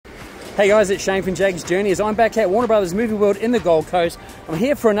Hey guys, it's Shane from Jaggs Journeys. I'm back at Warner Brothers Movie World in the Gold Coast. I'm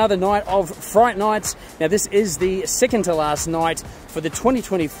here for another night of Fright Nights. Now this is the second to last night for the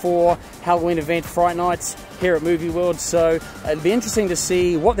 2024 Halloween event, Fright Nights, here at Movie World. So it'll be interesting to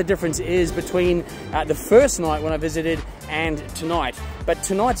see what the difference is between the first night when I visited and tonight. But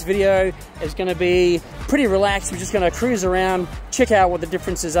tonight's video is going to be pretty relaxed. We're just going to cruise around, check out what the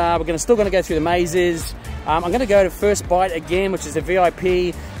differences are. We're still going to go through the mazes. I'm going to go to First Bite again, which is a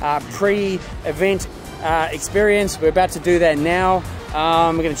VIP pre-event experience. We're about to do that now.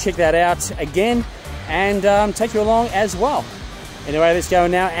 We're going to check that out again and take you along as well. Anyway, let's go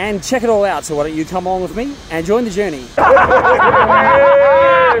now and check it all out. So why don't you come along with me and join the journey.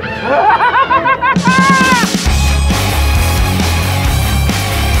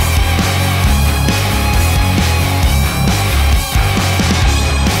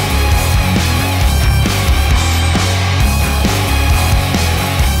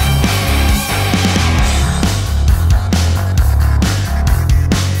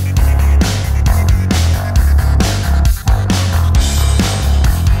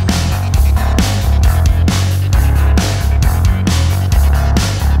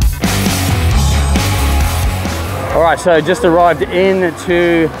 Alright, so just arrived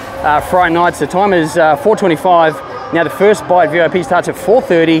into Fright Nights. The time is 4:25. Now the First Bite VIP starts at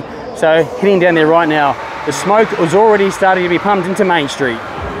 4:30, so heading down there right now. The smoke was already starting to be pumped into Main Street.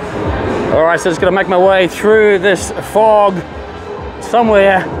 Alright, so just got to make my way through this fog.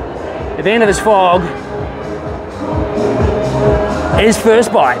 Somewhere at the end of this fog is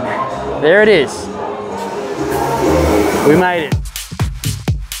First Bite. There it is. We made it.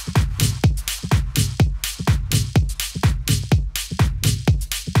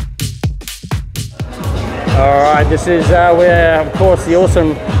 Alright, this is where, of course, the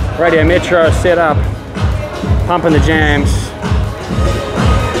awesome Radio Metro set up, pumping the jams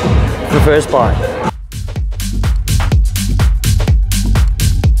for First Bite.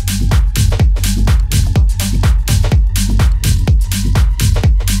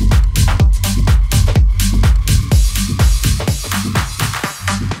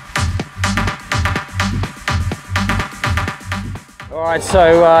 Alright,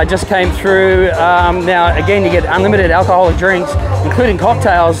 so I just came through. Now again, you get unlimited alcoholic drinks, including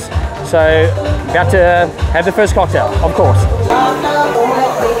cocktails. So about to have the first cocktail, of course.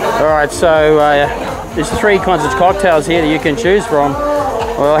 Alright, so there's 3 kinds of cocktails here that you can choose from.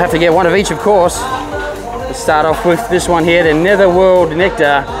 Well, I'll have to get one of each, of course. Let's start off with this one here, the Netherworld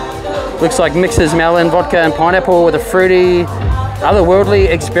Nectar. Looks like mixes melon, vodka and pineapple with a fruity, otherworldly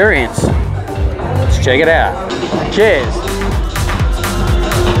experience. Let's check it out. Cheers.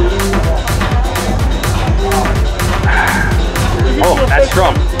 Oh, that's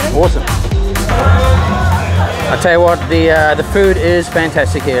strong. Awesome. I'll tell you what, the food is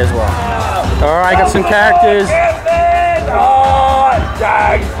fantastic here as well. Alright, got some characters.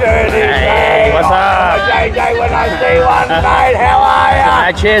 Jaggs Journeysgc. Hey, what's up? JJ, when I see one, mate, how are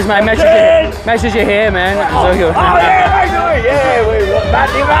ya? Cheers, mate. Make sure you're here, man. Oh, yeah, we look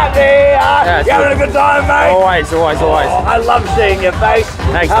matty. You having a good time, mate? Always. I love seeing your face.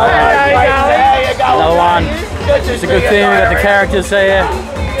 Thanks, how man. you going? Another one. It's a good thing we got the characters here.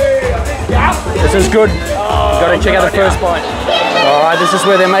 This is good. Got to check out the First Bite. Alright, this is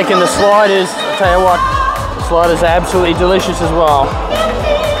where they're making the sliders. I'll tell you what, the sliders are absolutely delicious as well.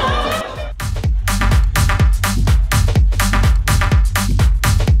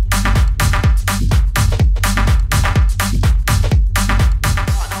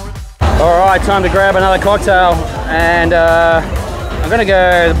 Alright, time to grab another cocktail, and I'm going to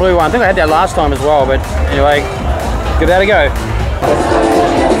go the blue one. I think I had that last time as well, but anyway, give that a go.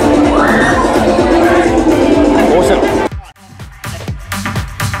 Awesome.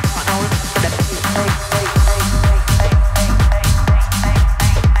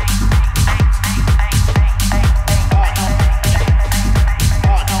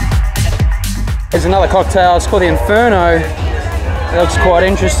 There's another cocktail, it's called the Inferno. It looks quite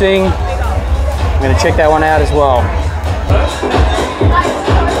interesting. I'm going to check that one out as well.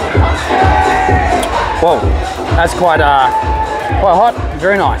 Whoa, that's quite hot,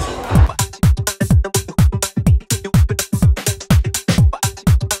 very nice.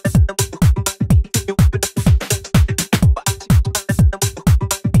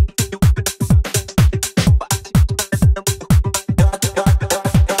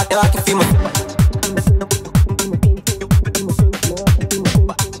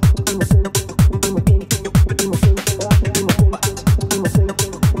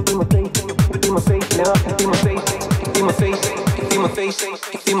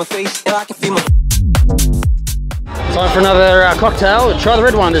 Time for another cocktail. Try the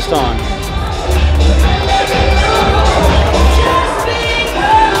red one this time.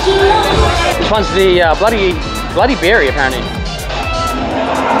 This one's the bloody berry, apparently.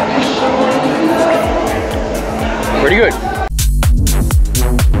 Pretty good.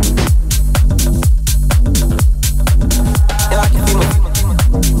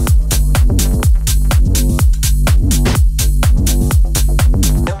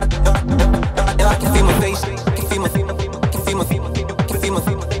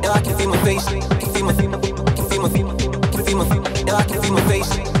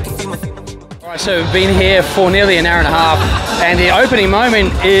 So we've been here for nearly an hour and a half, and the opening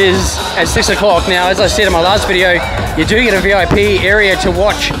moment is at 6 o'clock. Now, as I said in my last video, you do get a VIP area to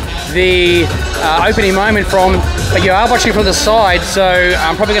watch the opening moment from, but you are watching from the side, so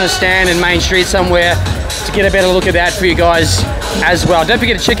I'm probably going to stand in Main Street somewhere to get a better look at that for you guys as well. Don't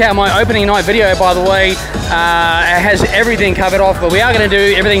forget to check out my opening night video, by the way. It has everything covered off, but we are going to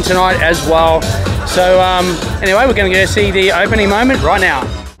do everything tonight as well. So anyway, we're going to go see the opening moment right now.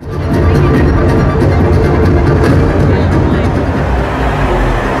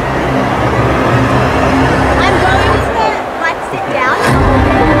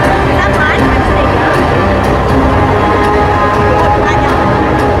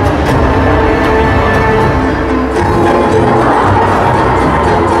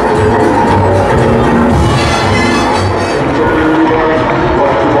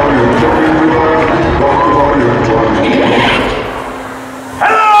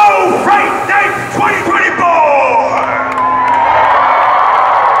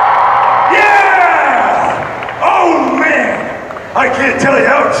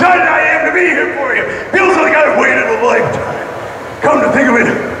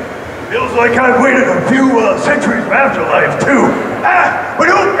 Like I've waited a few centuries of afterlife too. But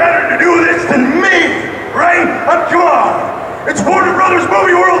who better to do this than me, right? Come on. It's Warner Brothers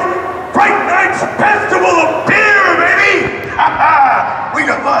Movie World Fright Nights Festival of Beer, baby! We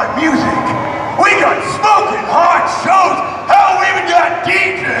got live music. We got smoking hot shows. Hell, we even got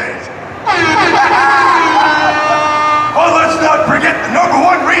DJs. Oh, let's not forget the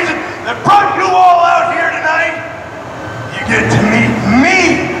 #1 reason that brought you all out here tonight. You get to meet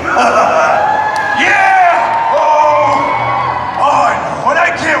me. Yeah! Oh, I know, and I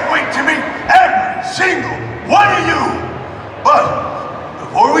can't wait to meet every single one of you. But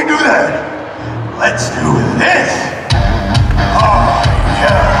before we do that, let's do this. Oh,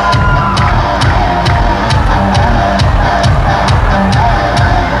 yeah.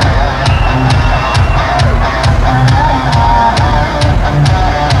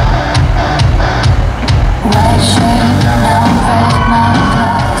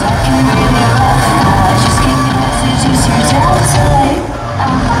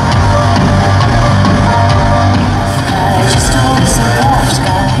 Just always left,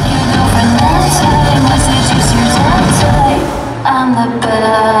 God, you know, for next time, I said, just yours.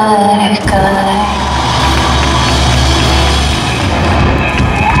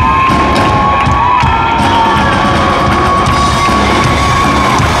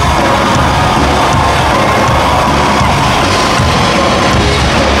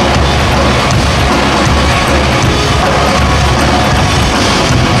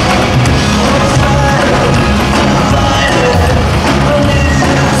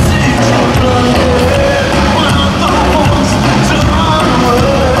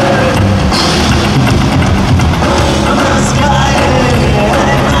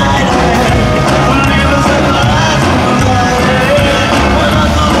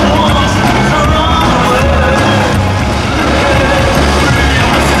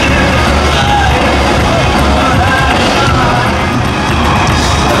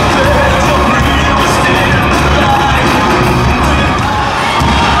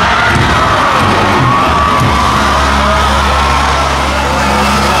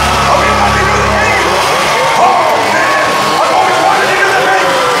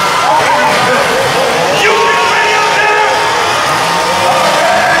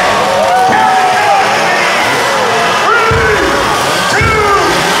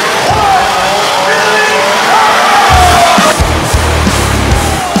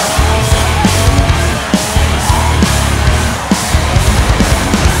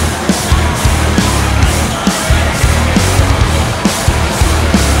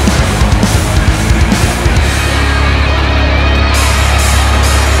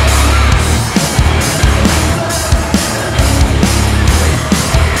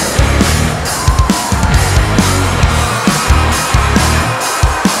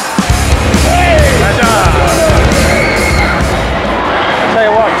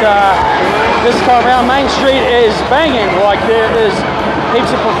 time around, Main Street is banging. Like there is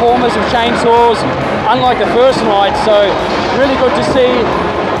heaps of performers with chainsaws, unlike the first night. So really good to see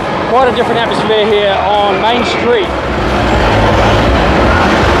quite a different atmosphere here on Main Street.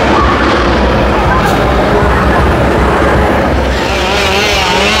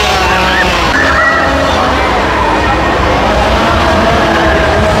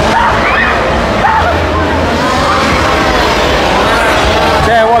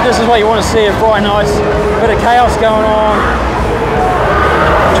 Yeah, well, this is what you want to see at Fright Nights. Bit of chaos going on.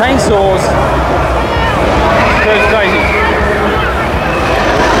 Chainsaws. It's crazy.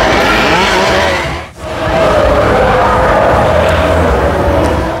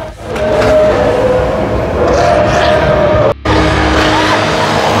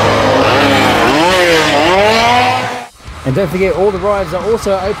 And don't forget, all the rides are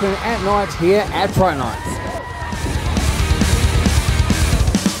also open at night here at Fright Nights.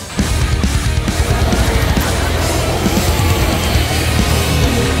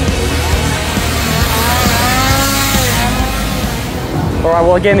 Alright,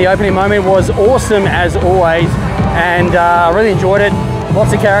 well again, the opening moment was awesome as always, and I really enjoyed it.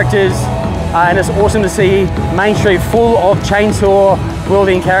 Lots of characters, and it's awesome to see Main Street full of chainsaw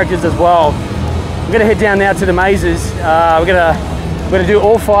wielding characters as well. We're gonna head down now to the mazes. We're gonna do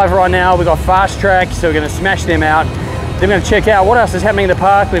all 5 right now. We've got fast track, so we're gonna smash them out. Then we're gonna check out what else is happening in the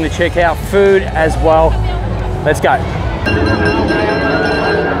park. We're gonna check out food as well. Let's go.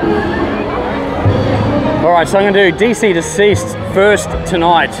 All right, so I'm gonna do DC Deceased first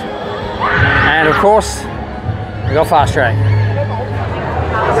tonight. And of course, we got fast track.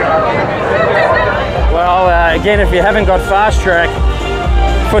 Well, again, if you haven't got fast track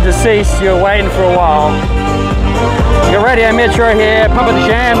for Deceased, you're waiting for a while. You got Radio Metro here, pumping the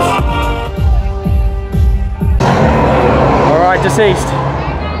jams. All right, Deceased.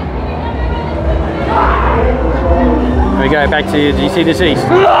 Here we go, back to DC Deceased.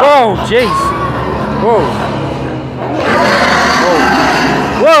 Whoa, jeez. Whoa.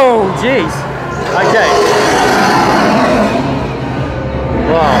 Whoa. Whoa, jeez. Okay.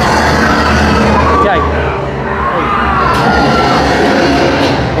 Wow. Okay.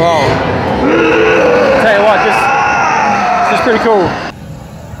 Whoa. Tell you what, this is pretty cool.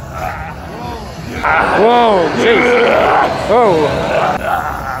 Whoa, jeez. Whoa.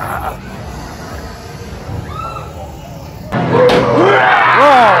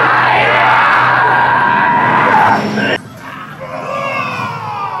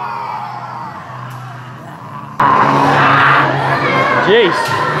 Jeez.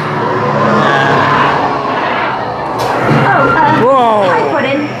 Whoa. Hi,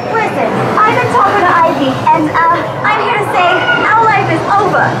 Puddin'. Listen, I've been talking to Ivy, and I'm here to say our life is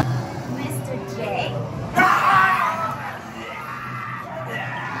over. Mr. J.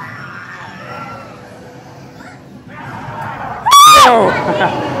 Oh.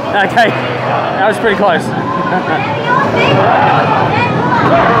 Okay, that was pretty close.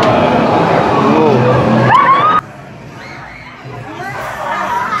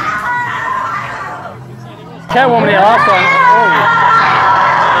 Catwoman here last time. Oh.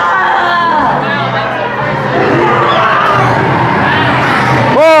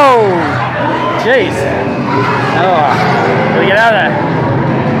 Whoa! Jeez. Oh. Gotta get out of there.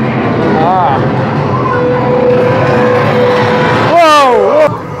 Ah. Whoa!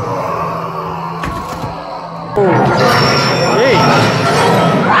 Whoa. Jeez.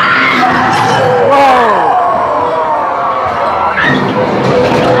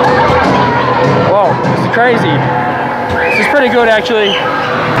 Whoa. This is crazy. This is pretty good, actually.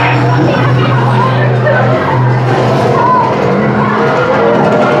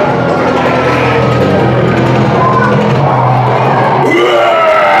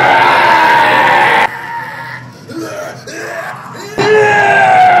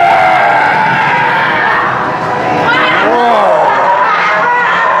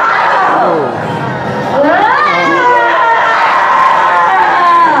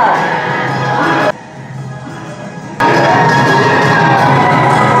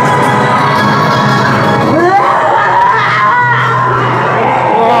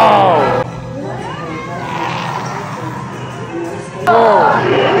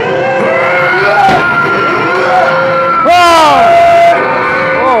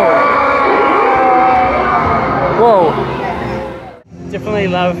 Definitely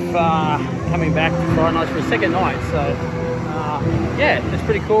love coming back to Fright Nights for a second night. So yeah, it's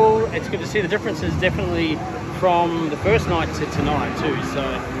pretty cool. It's good to see the differences definitely from the first night to tonight too. So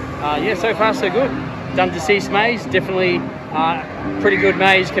yeah, so far so good. Done Deceased maze, definitely pretty good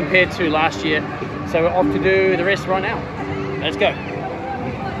maze compared to last year. So we're off to do the rest right now. Let's go.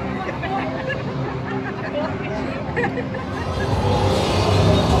 So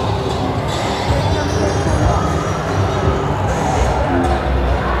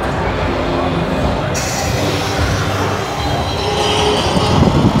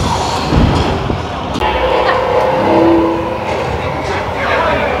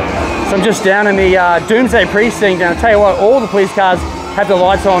I'm just down in the Doomsday Precinct, and I'll tell you what, all the police cars have the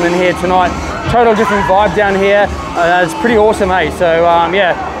lights on in here tonight. Total different vibe down here. It's pretty awesome, eh? So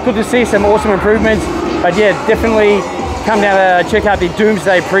yeah, good to see some awesome improvements. But yeah, definitely come down to check out the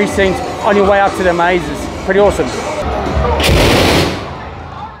Doomsday Precinct on your way up to the mazes. Pretty awesome.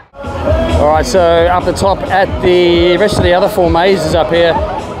 All right, so up the top at the rest of the other 4 mazes up here,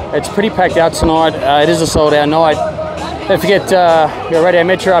 it's pretty packed out tonight. It is a sold out night. Don't forget your Radio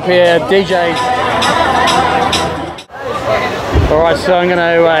Metro up here, DJ. Alright, so I'm going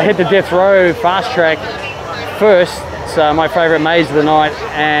to hit the Death Row fast track first. It's my favourite maze of the night,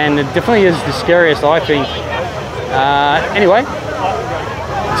 and it definitely is the scariest, I think. Anyway,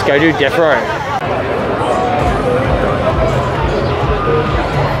 let's go do Death Row.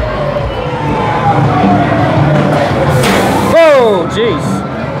 Whoa, jeez.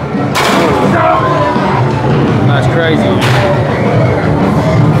 That's crazy.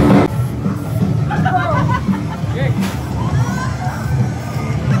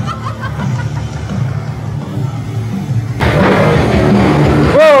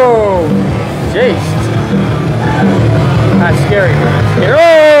 Whoa! Jeez. That's scary.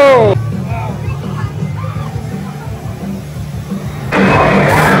 Oh!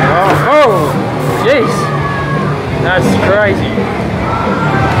 Oh! Jeez. That's crazy.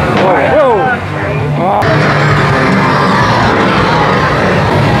 Whoa! Whoa! Oh.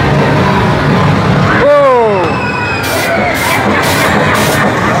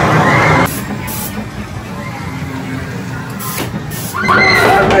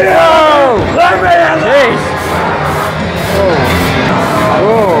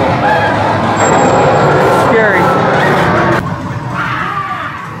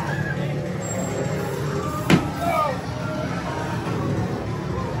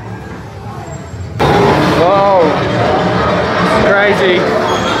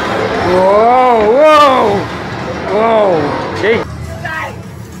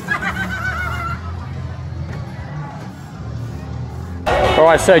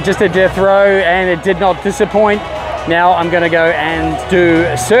 Alright, so just a Death Row, and it did not disappoint. Now I'm going to go and do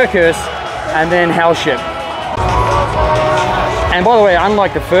a Circus and then Hellship. And by the way,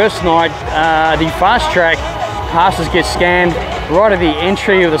 unlike the first night, the fast track passes get scanned right at the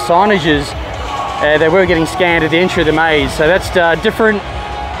entry of the signages. They were getting scanned at the entry of the maze, so that's different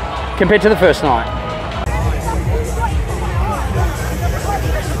compared to the first night.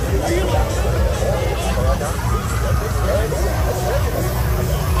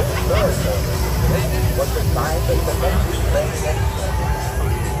 Welcome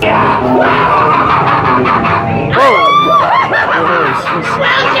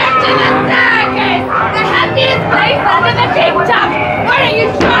to the circus! The happiest place under the big top! Why don't you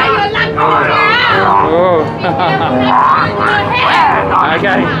try your luck now? Oh.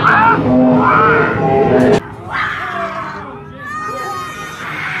 Okay.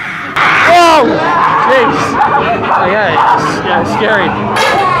 Whoa! Jeez. Okay. Yeah, scary.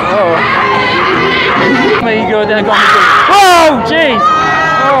 Oh. Me good. That got me good. Oh, jeez.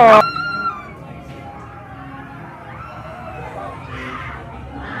 Oh.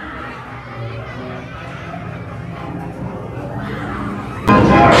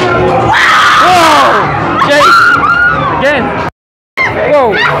 Again.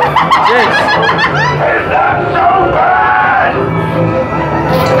 Whoa. Jeez.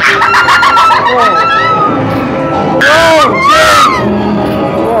 Whoa. Whoa. Jeez.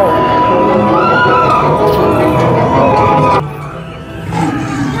 Whoa.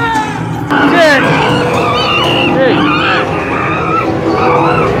 Jeez. Jeez.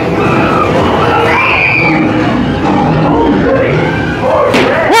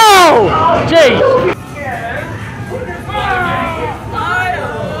 Whoa. Jeez.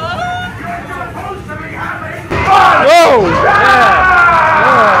 Whoa! Yeah!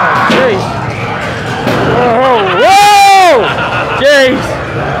 Oh, jeez! Oh, whoa! Jeez!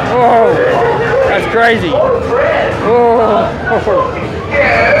 Oh, that's crazy! Oh.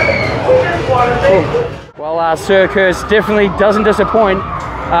 Well, Circus definitely doesn't disappoint.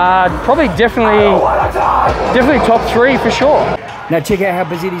 Probably definitely top 3 for sure. Now check out how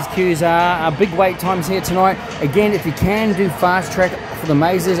busy these queues are. Big wait times here tonight. Again, if you can do fast track for the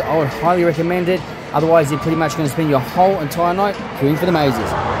mazes, I would highly recommend it. Otherwise, you're pretty much going to spend your whole entire night queuing for the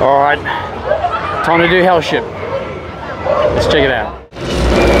mazes. All right, time to do Hellship. Let's check it out.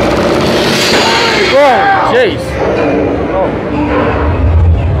 Whoa, jeez. Oh.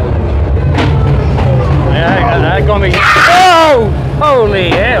 Yeah, that got me. Oh! Holy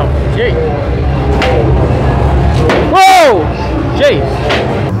hell. Jeez. Whoa! Jeez.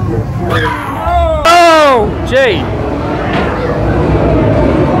 Oh! Gee.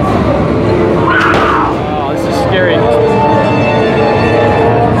 Oh, this is scary.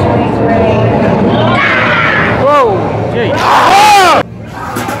 Whoa! Gee. Oh!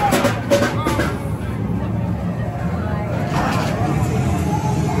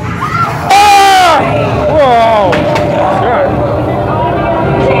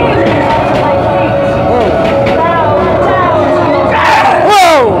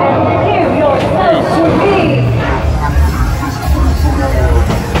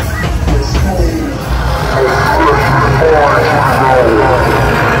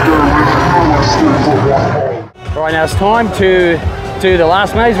 Right, now it's time to do the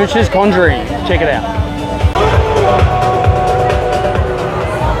last maze, which is Conjuring. Check it out.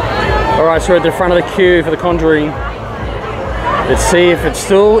 Alright, so we're at the front of the queue for the Conjuring. Let's see if it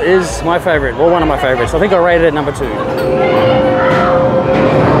still is my favourite, or one of my favourites. I think I rated it number 2.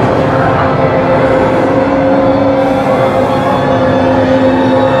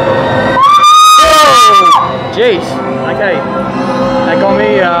 Oh, jeez, okay. That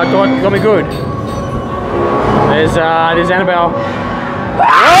got me good. There's Annabelle.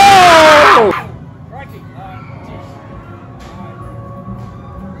 Whoa!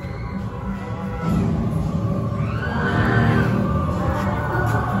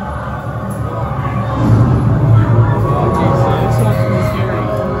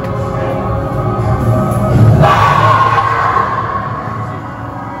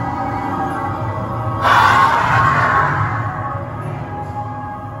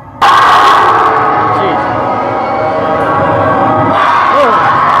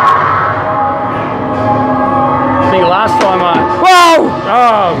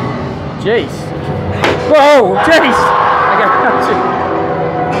 Jeez. Whoa, jeez. Okay.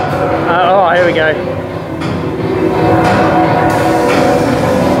 Oh, here we go.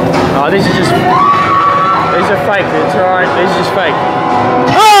 Oh, these are fake. It's alright. These are just fake.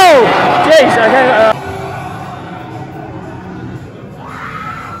 Oh, jeez. Okay.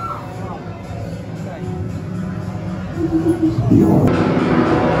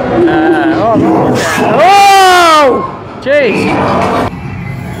 Oh, jeez.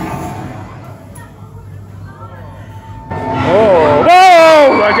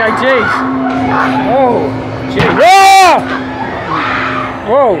 Okay, jeez. Oh, jeez.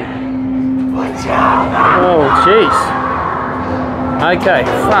 Whoa! Oh, jeez. Okay,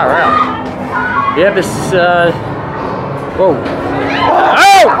 far out. Yeah, this is, whoa.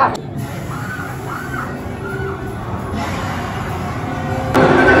 Oh!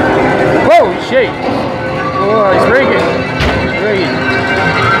 Whoa, jeez. Oh, he's rigging.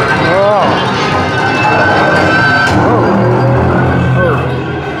 Oh.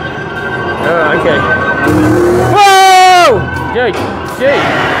 Okay. Whoa! Gee.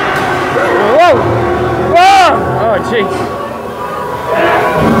 Whoa! Whoa! Oh, jeez.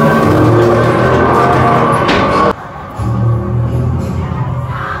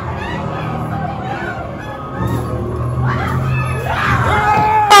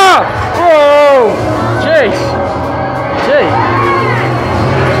 Whoa! Jeez.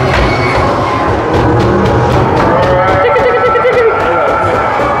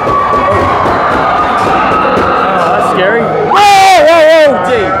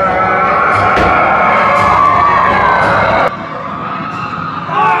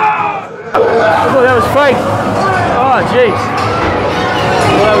 Fake. Oh, jeez.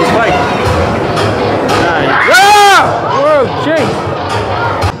 Well, that was fake. No. Ah! Whoa, jeez.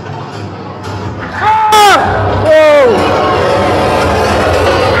 Ah! Whoa.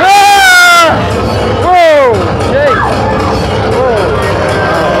 Ah! Whoa, jeez.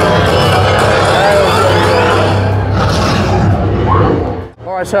 Whoa.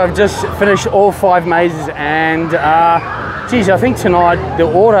 All right, so I've just finished all 5 mazes, and geez, I think tonight the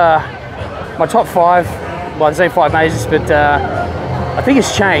order. My top 5, well, I'd say 5 mazes, but I think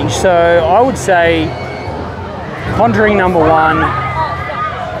it's changed. So I would say Conjuring number 1,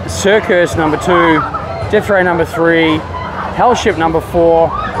 Circus number 2, Death Ray number 3, Hellship number 4,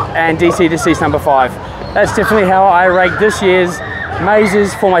 and DC Deceased number 5. That's definitely how I rate this year's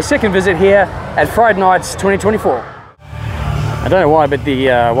mazes for my second visit here at Fright Nights 2024. I don't know why, but the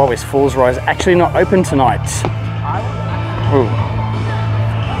Wild West Falls ride is actually not open tonight. Ooh.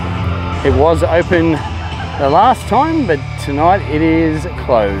 It was open the last time, but tonight it is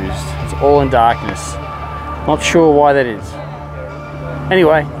closed. It's all in darkness. Not sure why that is.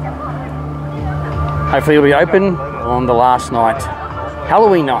 Anyway, Hopefully it'll be open on the last night,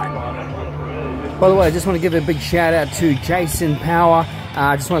 Halloween night. By the way, I just want to give a big shout out to Jason Power.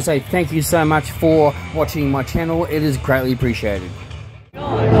 I just want to say thank you so much for watching my channel. It is greatly appreciated.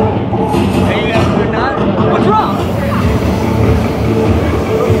 What's wrong?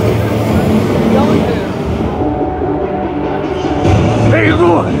 Where you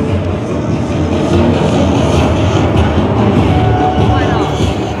going?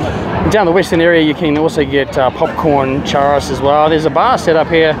 Down the western area, you can also get popcorn, churros as well. There's a bar set up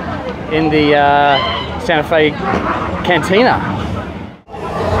here in the Santa Fe Cantina.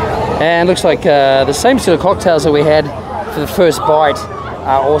 And looks like the same sort of cocktails that we had for the first bite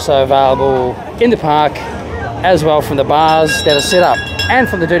are also available in the park, as well from the bars that are set up, and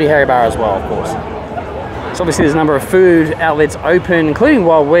from the Dirty Harry bar as well, of course. So obviously there's a number of food outlets open, including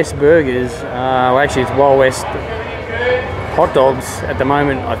Wild West burgers. Well, actually it's Wild West hot dogs at the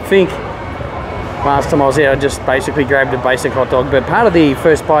moment. I think last time I was there I just basically grabbed a basic hot dog, but part of the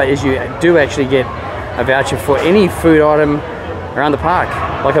first bite is you do actually get a voucher for any food item around the park,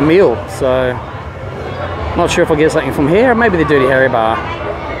 like a meal. So not sure if I'll get something from here, or maybe the Dirty Harry bar.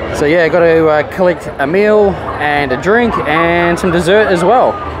 So yeah, got to collect a meal and a drink and some dessert as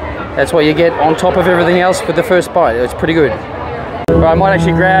well. That's what you get on top of everything else with the first bite. It's pretty good. Well, I might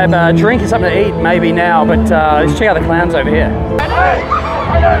actually grab a drink and something to eat maybe now, but let's check out the clowns over here.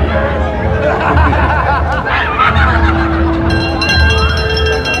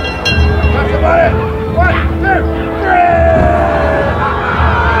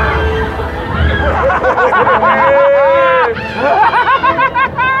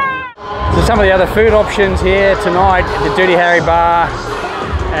 So some of the other food options here tonight at the Dirty Harry bar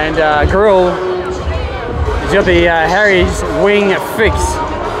and grill. You got the Harry's Wing Fix.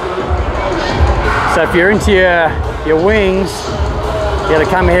 So if you're into your wings, you gotta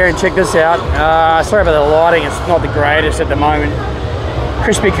come here and check this out. Sorry about the lighting, it's not the greatest at the moment.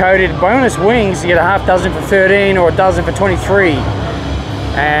 Crispy coated boneless wings, you get a half dozen for 13 or a dozen for 23.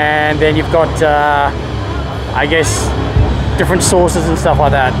 And then you've got, I guess, different sauces and stuff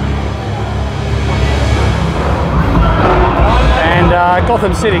like that. And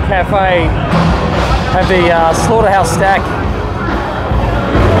Gotham City Cafe have the slaughterhouse stack.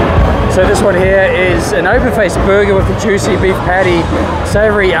 So this one here is an open-faced burger with a juicy beef patty,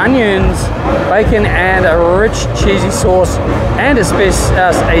 savory onions, bacon, and a rich cheesy sauce, and a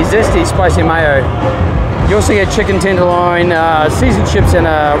zesty spicy mayo. You also get chicken tenderloin, seasoned chips, and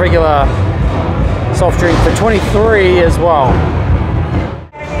a regular soft drink for 23 as well.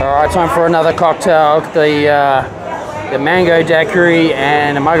 All right, time for another cocktail. The mango daiquiri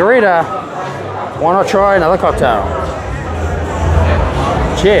and a margarita. Why not try another cocktail?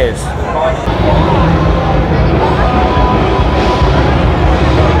 Cheers.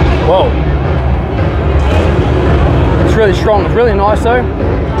 Whoa. It's really strong. It's really nice though.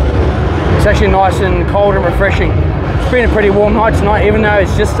 It's actually nice and cold and refreshing. It's been a pretty warm night tonight, even though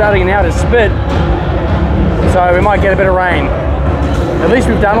it's just starting now to spit. So we might get a bit of rain. At least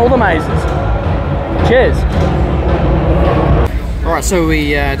we've done all the mazes. Cheers. Alright, so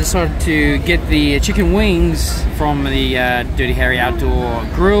we decided to get the chicken wings from the Dirty Harry Outdoor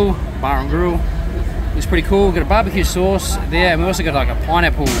Grill, Bar and Grill. It was pretty cool. We've got a barbecue sauce there, and we also got like a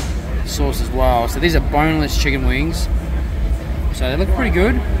pineapple sauce as well. So these are boneless chicken wings. So they look pretty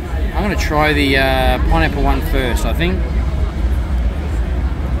good. I'm going to try the pineapple one first, I think.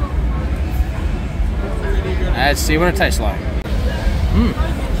 Let's see what it tastes like.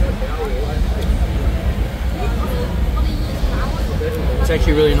 It's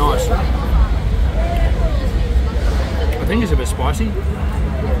actually really nice. I think it's a bit spicy.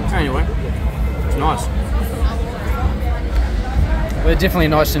 Anyway, it's nice. They're definitely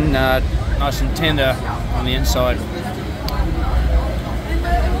nice and tender on the inside.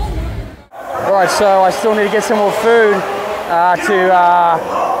 All right, so I still need to get some more food to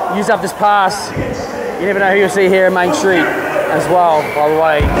use up this pass. You never know who you'll see here in Main Street as well, by the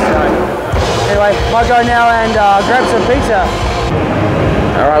way. So anyway, might go now and grab some pizza.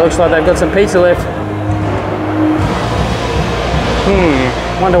 All right, looks like they've got some pizza left.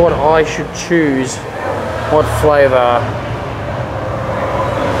 Wonder what I should choose. What flavor?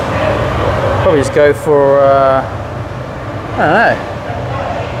 Probably just go for, I don't know.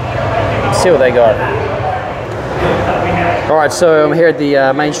 Let's see what they got. All right, so I'm here at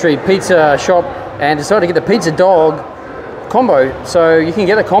the Main Street Pizza shop and decided to get the pizza dog combo. So you can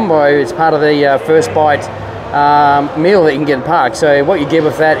get a combo. It's part of the first bite meal that you can get in park. So what you get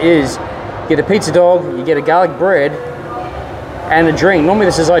with that is you get a pizza dog, you get a garlic bread, and a drink. Normally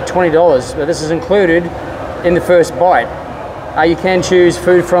this is like $20, but this is included in the first bite. You can choose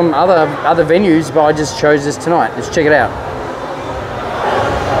food from other venues, but I just chose this tonight. Let's check it out.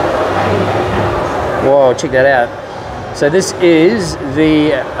 Whoa, check that out. So this is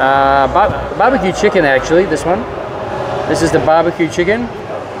the barbecue chicken, actually, this one. This is the barbecue chicken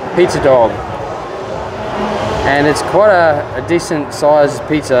pizza dog. And it's quite a decent sized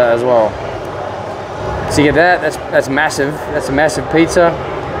pizza as well. So you get that, that's massive. That's a massive pizza.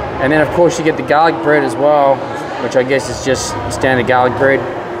 And then of course you get the garlic bread as well, which I guess is just standard garlic bread.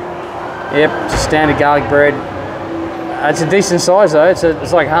 Yep, just standard garlic bread. It's a decent size though,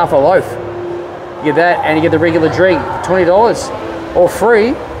 it's like half a loaf. You get that and you get the regular drink, $20, or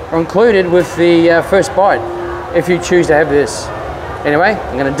free, or included with the first bite, if you choose to have this. Anyway,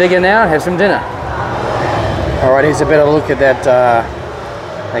 I'm gonna dig in now and have some dinner. All right, here's a better look at that,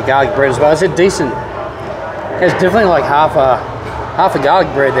 that garlic bread as well. It's a decent, it's definitely like half a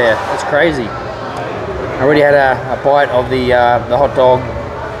garlic bread there. That's crazy. I already had a bite of the hot dog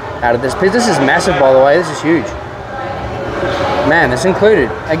out of this piece. This is massive, by the way. This is huge. Man, it's included.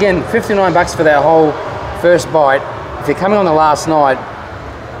 Again, 59 bucks for that whole first bite. If you're coming on the last night,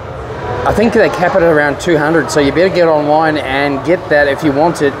 I think they cap it at around 200, so you better get online and get that if you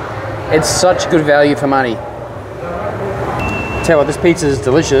want it. It's such good value for money. Tell you what, this pizza is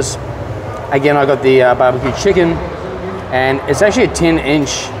delicious. Again, I got the barbecue chicken, and it's actually a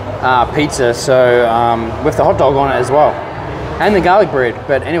 10-inch pizza, so with the hot dog on it as well, and the garlic bread.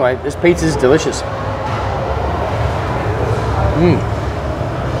 But anyway, this pizza is delicious.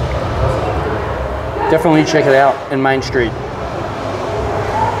 Definitely check it out in Main Street.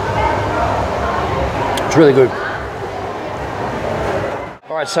 It's really good.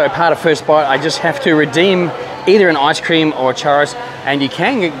 All right, so part of first bite, I just have to redeem either an ice cream or a churros, and you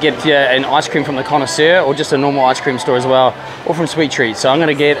can get an ice cream from the Connoisseur or just a normal ice cream store as well, or from Sweet Treats. So I'm going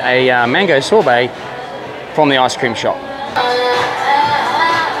to get a mango sorbet from the ice cream shop.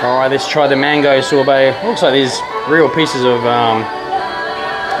 All right, let's try the mango sorbet. Looks like there's real pieces of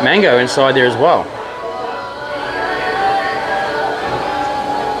mango inside there as well.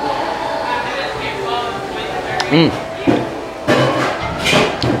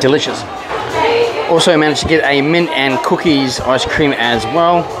 Delicious. Also managed to get a mint and cookies ice cream as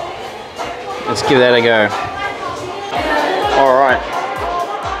well. Let's give that a go. All right.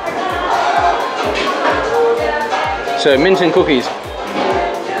 So mint and cookies.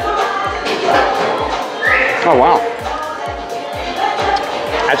 Oh wow.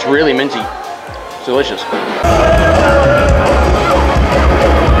 That's really minty. It's delicious.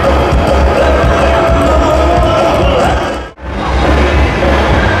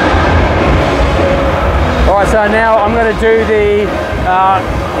 Alright, so now I'm going to do the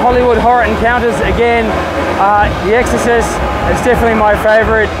Hollywood Horror Encounters again. The Exorcist is definitely my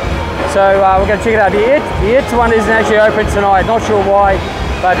favourite, so we're going to check it out. The It one isn't actually open tonight, not sure why,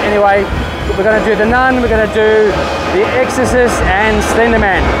 but anyway, we're going to do The Nun, we're going to do The Exorcist and Slender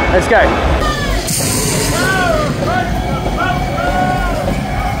Man. Let's go.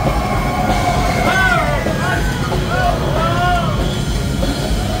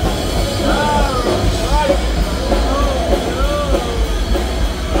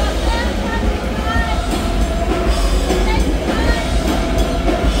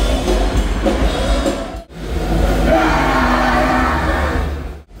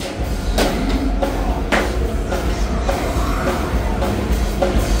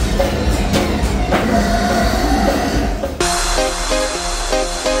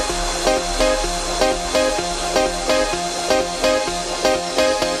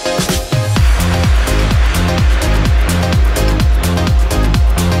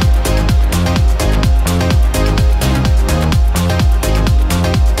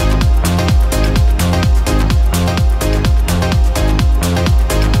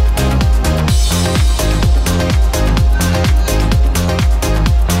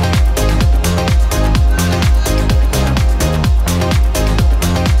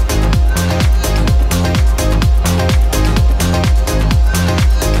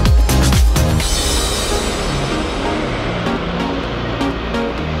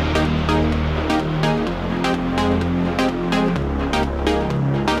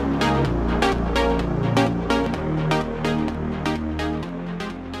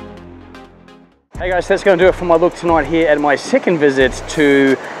 Hey guys, that's going to do it for my look tonight here at my second visit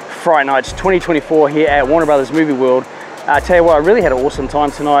to Fright Nights 2024 here at Warner Brothers Movie World. I tell you what, I really had an awesome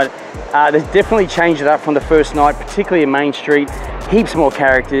time tonight. They've definitely changed it up from the first night, particularly in Main Street. Heaps more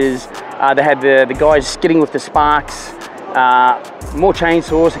characters. They had the guys skidding with the sparks. More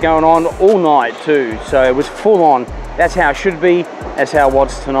chainsaws going on all night too. So it was full on. That's how it should be. That's how it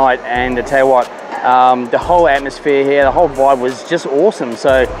was tonight. And I tell you what, The whole atmosphere here, the whole vibe was just awesome.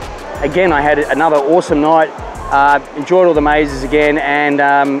 So again, I had another awesome night. Enjoyed all the mazes again, and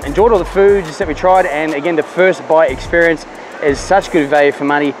enjoyed all the foods that we tried. And again, the first bite experience is such good value for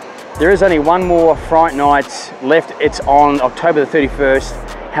money. There is only one more Fright Nights left. It's on October the 31st,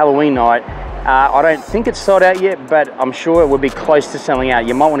 Halloween night. I don't think it's sold out yet, but I'm sure it will be close to selling out.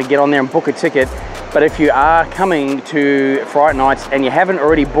 You might want to get on there and book a ticket. But if you are coming to Fright Nights and you haven't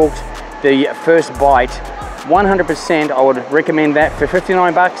already booked the first bite, 100% I would recommend that for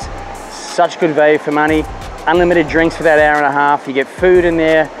 59 bucks. Such good value for money. Unlimited drinks for that hour and a half. You get food in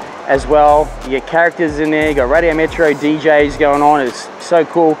there as well. You get characters in there. You got Radio Metro DJs going on. It's so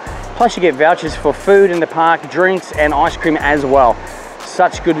cool. Plus you get vouchers for food in the park, drinks and ice cream as well.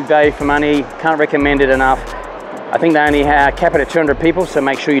 Such good value for money. Can't recommend it enough. I think they only cap it at 200 people, so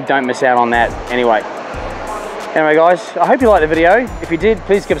make sure you don't miss out on that anyway. Anyway guys, I hope you liked the video. If you did,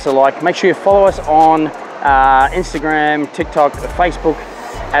 please give us a like. Make sure you follow us on Instagram, TikTok, Facebook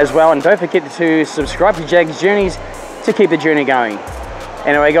as well. And don't forget to subscribe to Jaggs Journeys to keep the journey going.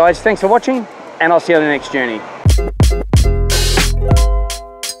 Anyway guys, thanks for watching, and I'll see you on the next journey.